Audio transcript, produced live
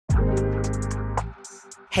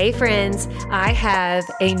Hey friends, I have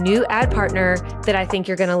a new ad partner that I think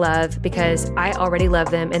you're going to love because I already love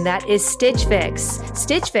them, and that is Stitch Fix.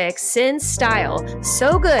 Stitch Fix sends style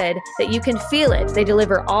so good that you can feel it. They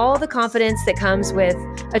deliver all the confidence that comes with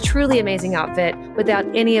a truly amazing outfit without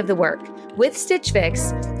any of the work. With Stitch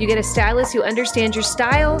Fix, you get a stylist who understands your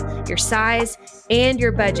style, your size, and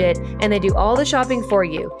your budget, and they do all the shopping for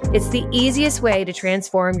you. It's the easiest way to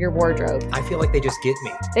transform your wardrobe. I feel like they just get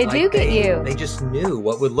me. They do get you. They just knew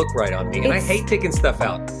what would look right on me. And I hate picking stuff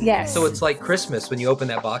out. Yes. So it's like Christmas when you open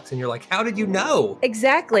that box and you're like, how did you know?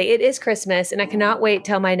 Exactly. It is Christmas, and I cannot wait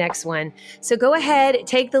till my next one. So go ahead,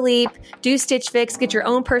 take the leap, do Stitch Fix, get your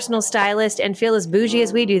own personal stylist, and feel as bougie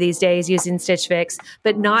as we do these days using Stitch Fix,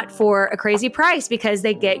 but not for a crazy price because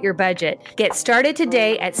they get your budget. Get started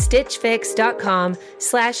today at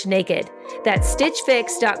stitchfix.com/naked. That's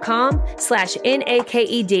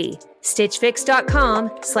stitchfix.com/NAKED.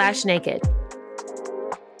 stitchfix.com/naked.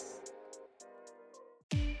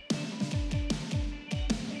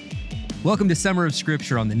 Welcome to Summer of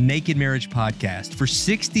Scripture on the Naked Marriage Podcast. For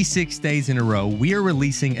 66 days in a row, we are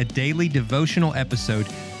releasing a daily devotional episode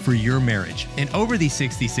for your marriage. And over these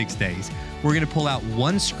 66 days, we're going to pull out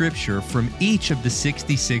one scripture from each of the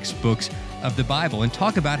 66 books of the Bible and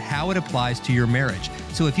talk about how it applies to your marriage.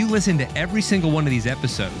 So if you listen to every single one of these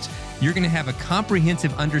episodes, you're going to have a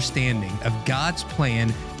comprehensive understanding of God's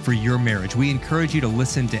plan for your marriage. We encourage you to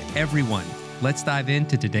listen to every one. Let's dive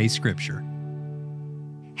into today's scripture.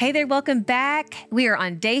 Hey there, welcome back. We are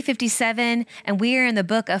on day 57, and we are in the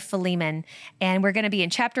book of Philemon, and we're going to be in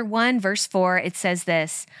chapter 1, verse 4. It says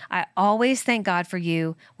this: I always thank God for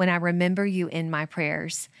you when I remember you in my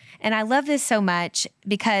prayers. And I love this so much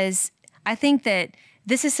because I think that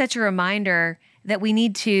this is such a reminder that we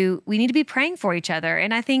need to be praying for each other.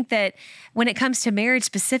 And I think that when it comes to marriage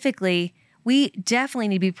specifically, we definitely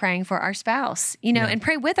need to be praying for our spouse, and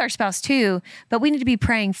pray with our spouse too, but we need to be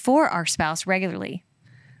praying for our spouse regularly.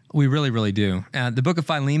 We really, really do. The book of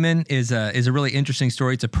Philemon is a really interesting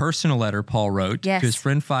story. It's a personal letter Paul wrote to his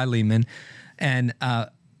friend Philemon, and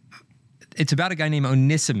it's about a guy named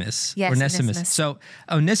Onesimus. Yes, Onesimus. So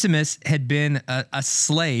Onesimus had been a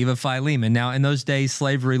slave of Philemon. Now, in those days,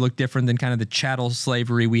 slavery looked different than kind of the chattel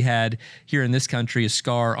slavery we had here in this country, a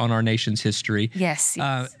scar on our nation's history. Yes.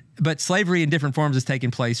 But slavery in different forms has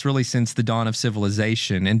taken place really since the dawn of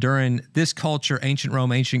civilization. And during this culture, ancient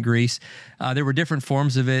Rome, ancient Greece, there were different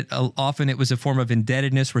forms of it. Often it was a form of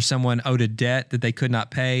indebtedness where someone owed a debt that they could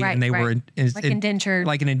not pay. Right, and they were indentured.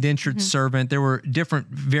 Like an indentured servant. There were different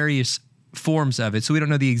various forms of it. So we don't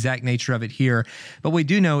know the exact nature of it here. But what we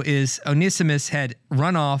do know is Onesimus had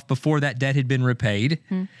run off before that debt had been repaid.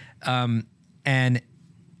 And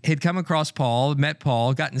had come across Paul, met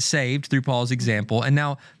Paul, gotten saved through Paul's example. And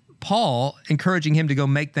now Paul, encouraging him to go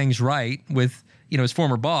make things right with, his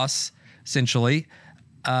former boss, essentially,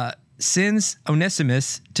 sends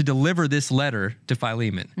Onesimus to deliver this letter to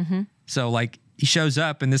Philemon. So, he shows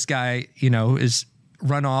up, and this guy, is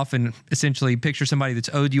run off, and essentially picture somebody that's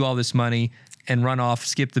owed you all this money and run off,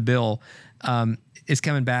 skip the bill, is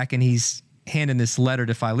coming back, and he's handing this letter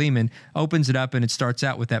to Philemon, opens it up, and it starts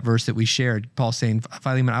out with that verse that we shared. Paul saying,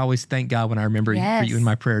 Philemon, I always thank God when I remember for you in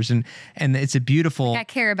my prayers. And it's a beautiful, I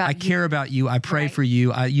care about you. I pray for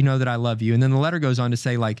you. You know that I love you. And then the letter goes on to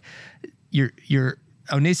say, your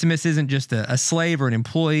Onesimus isn't just a slave or an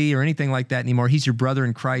employee or anything like that anymore. He's your brother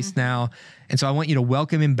in Christ now. And so I want you to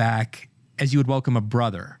welcome him back as you would welcome a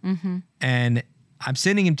brother. And I'm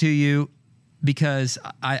sending him to you because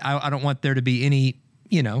I don't want there to be any,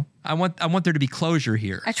 I want there to be closure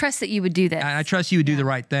here. I trust that you would do this. I trust you would do the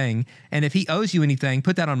right thing. And if he owes you anything,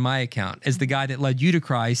 put that on my account as the guy that led you to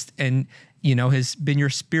Christ and, has been your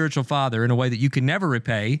spiritual father in a way that you can never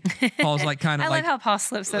repay. Paul's I love how Paul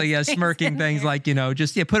slips those things smirking things put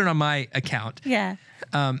it on my account. Yeah.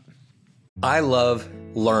 I love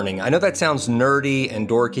learning. I know that sounds nerdy and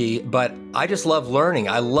dorky, but I just love learning.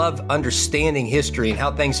 I love understanding history and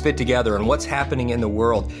how things fit together and what's happening in the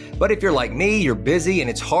world. But if you're like me, you're busy and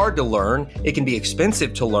it's hard to learn. It can be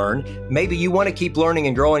expensive to learn. Maybe you want to keep learning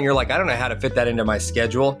and growing. You're like, I don't know how to fit that into my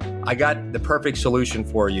schedule. I got the perfect solution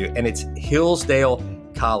for you, and it's Hillsdale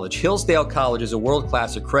College. Hillsdale College is a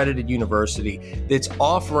world-class accredited university that's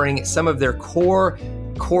offering some of their core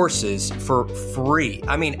courses for free.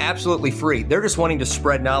 I mean, absolutely free. They're just wanting to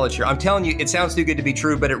spread knowledge here. I'm telling you, it sounds too good to be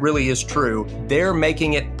true, but it really is true. They're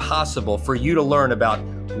making it possible for you to learn about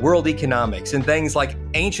world economics and things like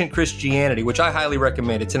ancient Christianity, which I highly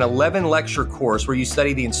recommend. It's an 11-lecture course where you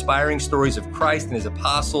study the inspiring stories of Christ and his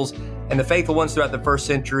apostles and the faithful ones throughout the first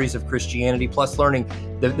centuries of Christianity, plus learning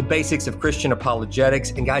the basics of Christian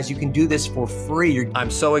apologetics. And guys, you can do this for free.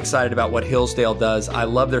 I'm so excited about what Hillsdale does. I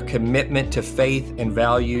love their commitment to faith and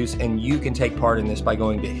values, and you can take part in this by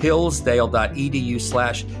going to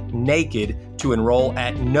hillsdale.edu/naked to enroll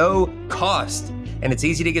at no cost. And it's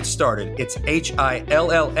easy to get started. It's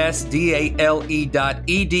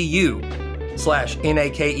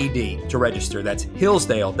hillsdale.edu/naked to register. That's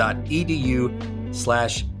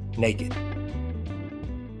hillsdale.edu/naked.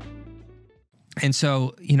 And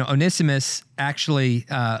so, Onesimus actually,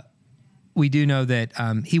 we do know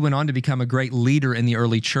that he went on to become a great leader in the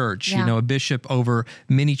early church, Yeah. A bishop over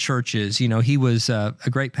many churches. He was a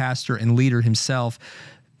great pastor and leader himself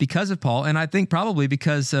because of Paul, and I think probably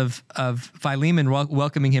because of Philemon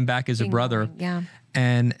welcoming him back as a brother. Yeah.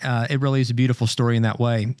 And it really is a beautiful story in that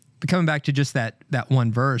way. But coming back to just that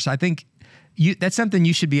one verse, I think that's something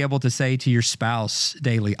you should be able to say to your spouse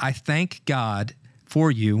daily. I thank God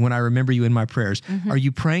for you when I remember you in my prayers. Mm-hmm. Are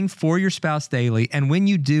you praying for your spouse daily? And when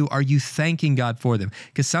you do, are you thanking God for them?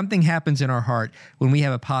 Because something happens in our heart when we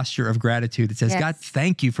have a posture of gratitude that says, Yes. God,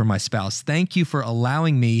 thank you for my spouse. Thank you for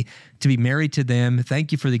allowing me to be married to them.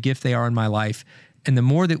 Thank you for the gift they are in my life. And the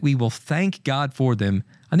more that we will thank God for them,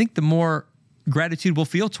 I think the more gratitude we'll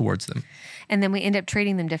feel towards them. And then we end up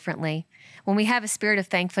treating them differently. When we have a spirit of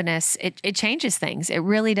thankfulness, it changes things. It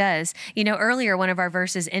really does. Earlier, one of our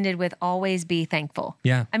verses ended with always be thankful.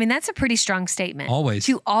 Yeah. I mean, that's a pretty strong statement. Always.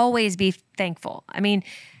 To always be thankful. I mean,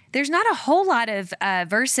 there's not a whole lot of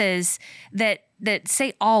verses that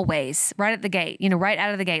say always right at the gate, right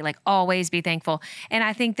out of the gate, like always be thankful. And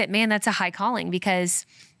I think that, man, that's a high calling, because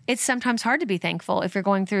it's sometimes hard to be thankful if you're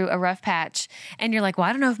going through a rough patch and you're like, well,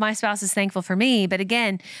 I don't know if my spouse is thankful for me. But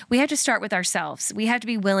again, we have to start with ourselves. We have to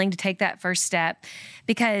be willing to take that first step,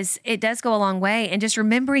 because it does go a long way. And just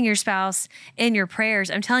remembering your spouse in your prayers,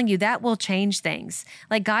 I'm telling you, that will change things.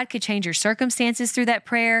 Like, God could change your circumstances through that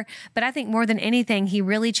prayer. But I think more than anything, he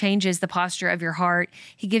really changes the posture of your heart.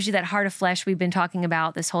 He gives you that heart of flesh we've been talking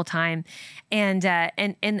about this whole time. And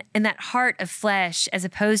that heart of flesh, as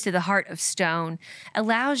opposed to the heart of stone,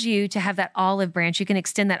 allows you to have that olive branch. You can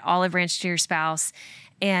extend that olive branch to your spouse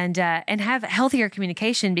and have healthier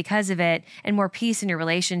communication because of it, and more peace in your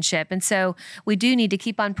relationship. And so we do need to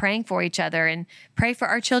keep on praying for each other and pray for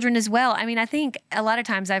our children as well. I mean, I think a lot of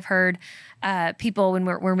times I've heard people, when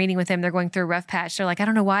we're meeting with them, they're going through a rough patch. They're like, I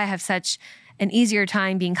don't know why I have such an easier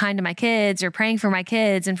time being kind to my kids or praying for my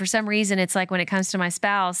kids. And for some reason, it's like when it comes to my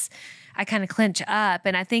spouse, I kind of clench up.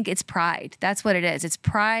 And I think it's pride. That's what it is. It's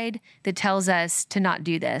pride that tells us to not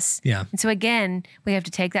do this. Yeah. And so again, we have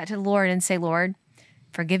to take that to the Lord and say, Lord,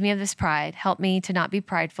 forgive me of this pride. Help me to not be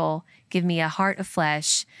prideful. Give me a heart of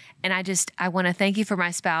flesh. And I want to thank you for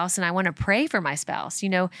my spouse, and I want to pray for my spouse.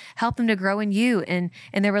 Help them to grow in you and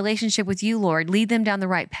in their relationship with you, Lord. Lead them down the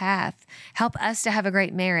right path. Help us to have a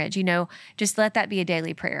great marriage. Just let that be a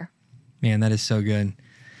daily prayer. Man, that is so good.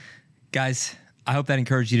 Guys, I hope that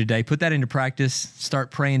encouraged you today. Put that into practice.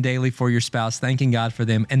 Start praying daily for your spouse, thanking God for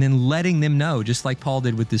them, and then letting them know, just like Paul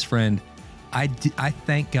did with this friend, I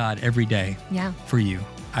thank God every day for you.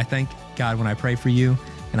 I thank God when I pray for you,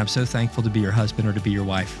 and I'm so thankful to be your husband or to be your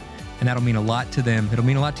wife. And that'll mean a lot to them. It'll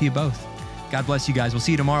mean a lot to you both. God bless you guys. We'll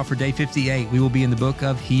see you tomorrow for day 58. We will be in the book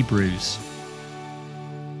of Hebrews.